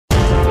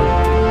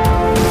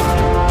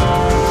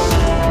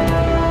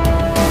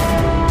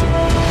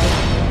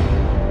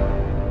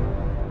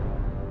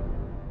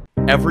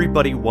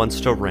Everybody wants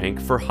to rank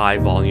for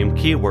high-volume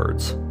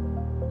keywords.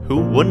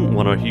 Who wouldn't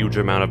want a huge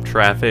amount of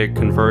traffic,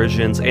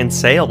 conversions, and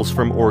sales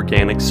from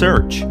organic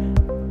search?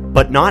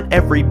 But not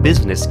every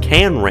business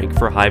can rank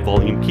for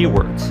high-volume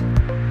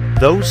keywords.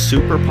 Those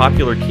super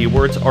popular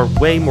keywords are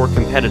way more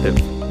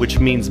competitive, which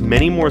means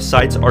many more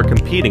sites are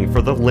competing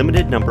for the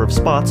limited number of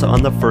spots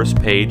on the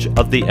first page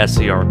of the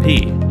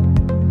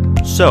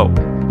SERP. So,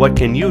 what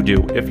can you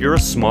do if you're a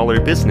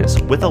smaller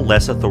business with a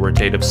less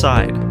authoritative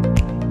side?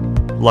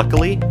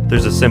 Luckily,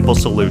 there's a simple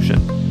solution: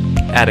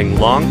 adding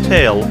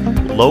long-tail,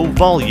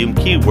 low-volume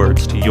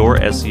keywords to your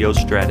SEO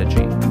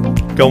strategy,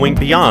 going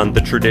beyond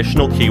the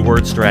traditional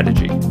keyword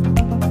strategy.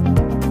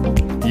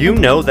 You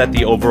know that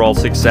the overall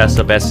success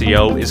of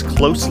SEO is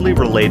closely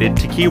related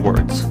to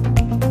keywords.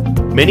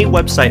 Many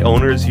website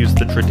owners use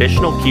the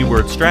traditional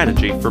keyword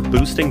strategy for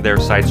boosting their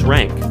site's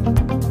rank.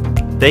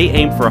 They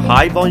aim for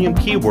high-volume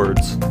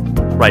keywords,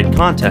 write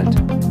content,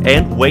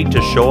 and wait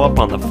to show up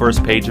on the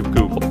first page of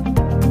Google.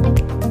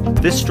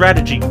 This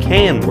strategy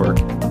can work,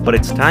 but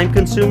it's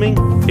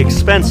time-consuming,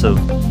 expensive,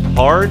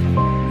 hard,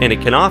 and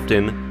it can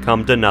often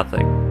come to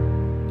nothing.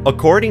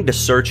 According to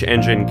Search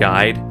Engine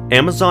Guide,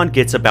 Amazon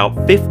gets about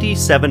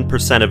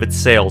 57% of its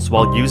sales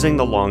while using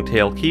the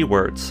long-tail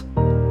keywords.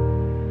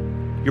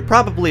 You're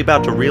probably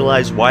about to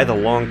realize why the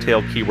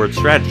long-tail keyword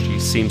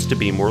strategy seems to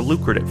be more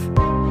lucrative.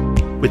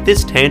 With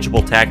this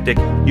tangible tactic,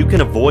 you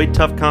can avoid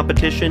tough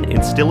competition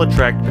and still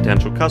attract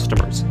potential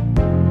customers.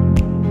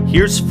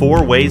 Here's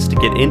 4 ways to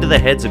get into the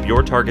heads of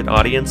your target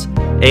audience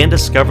and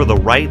discover the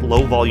right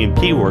low-volume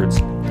keywords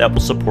that will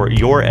support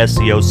your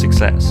SEO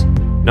success.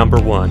 Number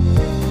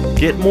 1.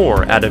 Get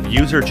more out of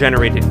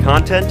user-generated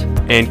content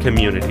and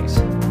communities.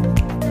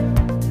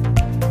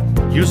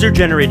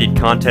 User-generated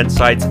content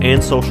sites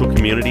and social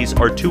communities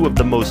are 2 of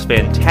the most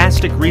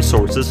fantastic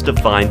resources to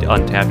find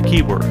untapped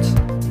keywords.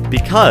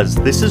 Because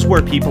this is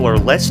where people are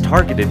less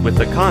targeted with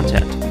the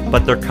content,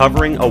 but they're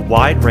covering a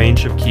wide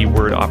range of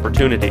keyword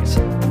opportunities.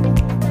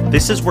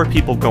 This is where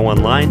people go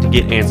online to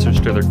get answers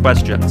to their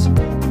questions.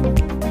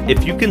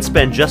 If you can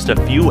spend just a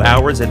few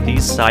hours at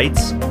these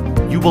sites,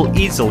 you will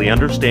easily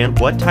understand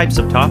what types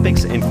of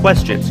topics and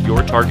questions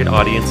your target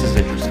audience is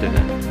interested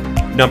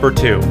in. Number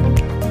 2.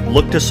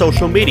 Look to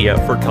social media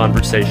for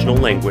conversational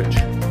language.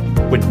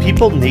 When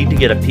people need to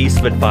get a piece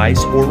of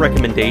advice or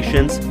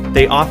recommendations,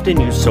 they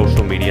often use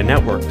social media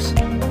networks.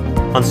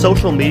 On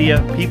social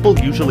media, people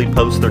usually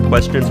post their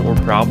questions or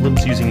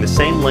problems using the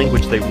same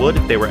language they would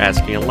if they were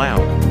asking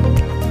aloud.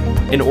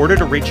 In order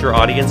to reach your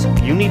audience,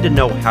 you need to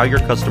know how your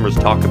customers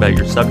talk about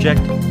your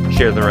subject,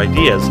 share their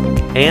ideas,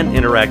 and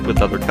interact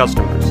with other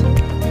customers.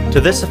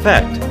 To this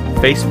effect,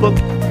 Facebook,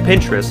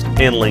 Pinterest,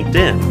 and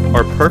LinkedIn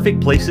are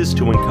perfect places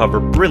to uncover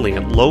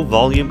brilliant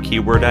low-volume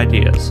keyword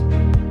ideas.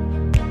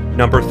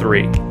 Number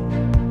 3.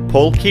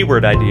 Pull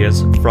keyword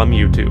ideas from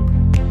YouTube.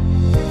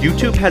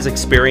 YouTube has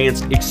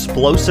experienced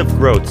explosive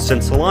growth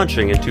since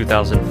launching in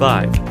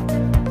 2005.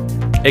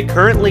 It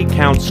currently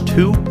counts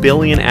 2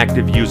 billion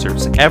active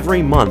users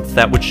every month.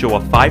 That would show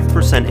a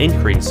 5%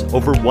 increase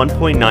over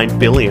 1.9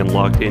 billion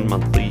logged-in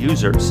monthly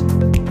users.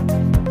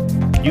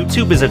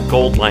 YouTube is a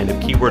goldmine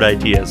of keyword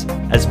ideas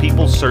as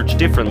people search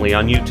differently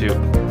on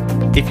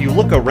YouTube. If you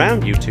look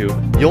around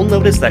YouTube, you'll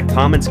notice that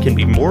comments can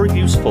be more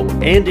useful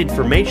and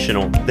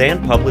informational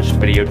than published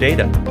video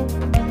data.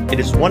 It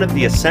is one of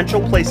the essential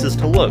places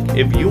to look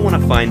if you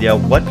want to find out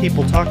what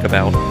people talk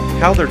about,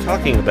 how they're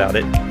talking about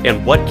it,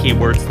 and what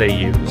keywords they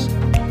use.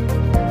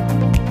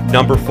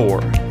 Number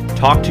 4.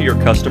 Talk to your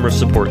customer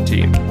support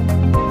team.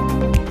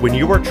 When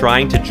you are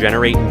trying to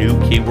generate new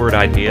keyword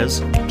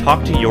ideas,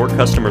 talk to your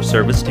customer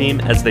service team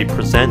as they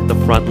present the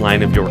front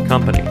line of your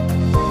company.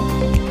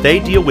 They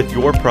deal with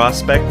your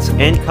prospects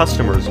and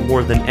customers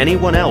more than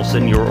anyone else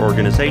in your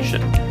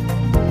organization.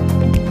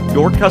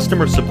 Your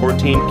customer support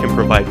team can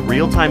provide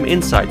real-time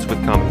insights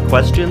with common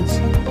questions,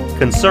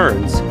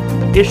 concerns,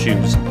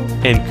 issues,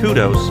 and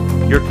kudos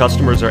your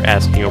customers are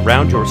asking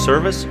around your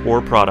service or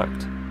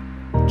product.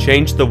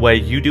 Change the way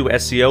you do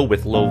SEO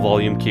with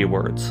low-volume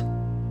keywords.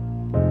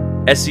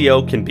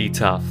 SEO can be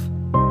tough.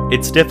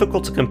 It's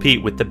difficult to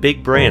compete with the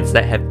big brands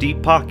that have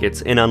deep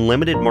pockets and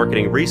unlimited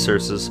marketing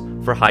resources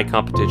for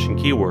high-competition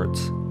keywords.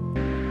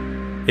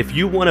 If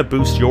you want to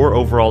boost your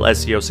overall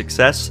SEO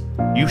success,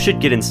 you should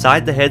get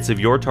inside the heads of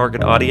your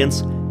target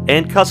audience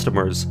and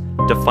customers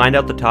to find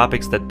out the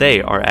topics that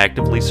they are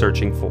actively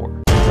searching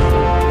for.